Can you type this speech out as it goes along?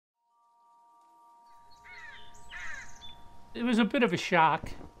It was a bit of a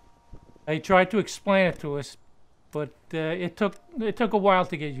shock. I tried to explain it to us, but it took a while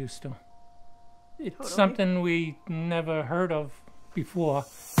to get used to. It's Totally. something we never heard of before.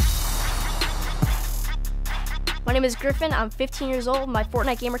 My name is Griffin, I'm 15 years old, my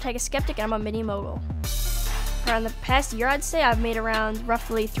Fortnite gamer tag is Sceptic, and I'm a Mini Mogul. Around the past year, I'd say, I've made around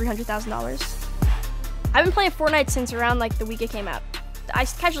roughly $300,000. I've been playing Fortnite since around like the week it came out. I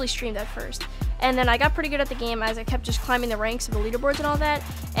casually streamed at first, and then I got pretty good at the game as I kept just climbing the ranks of the leaderboards and all that.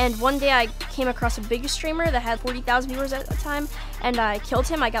 And one day I came across a big streamer that had 40,000 viewers at the time, and I killed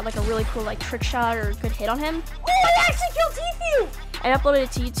him. I got like a really cool like trick shot or good hit on him. Oh, I actually killed Tfue! I uploaded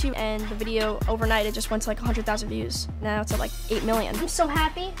it to YouTube, and the video overnight it just went to like 100,000 views. Now it's at like 8 million. I'm so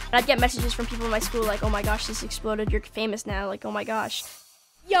happy. And I'd get messages from people in my school like, oh my gosh, this exploded, you're famous now, like oh my gosh.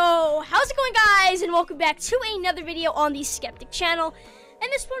 Yo, how's it going, guys? And welcome back to another video on the Sceptic channel.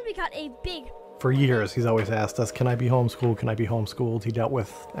 And this one we got a big... For years, he's always asked us, can I be homeschooled? Can I be homeschooled? He dealt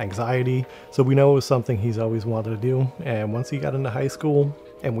with anxiety, so we know it was something he's always wanted to do. And once he got into high school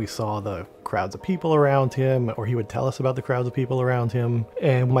and we saw the crowds of people around him, or he would tell us about the crowds of people around him,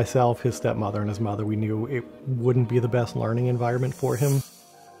 and myself, his stepmother, and his mother, we knew it wouldn't be the best learning environment for him.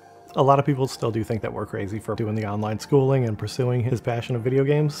 A lot of people still do think that we're crazy for doing the online schooling and pursuing his passion of video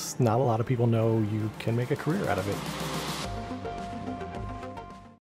games. Not a lot of people know you can make a career out of it.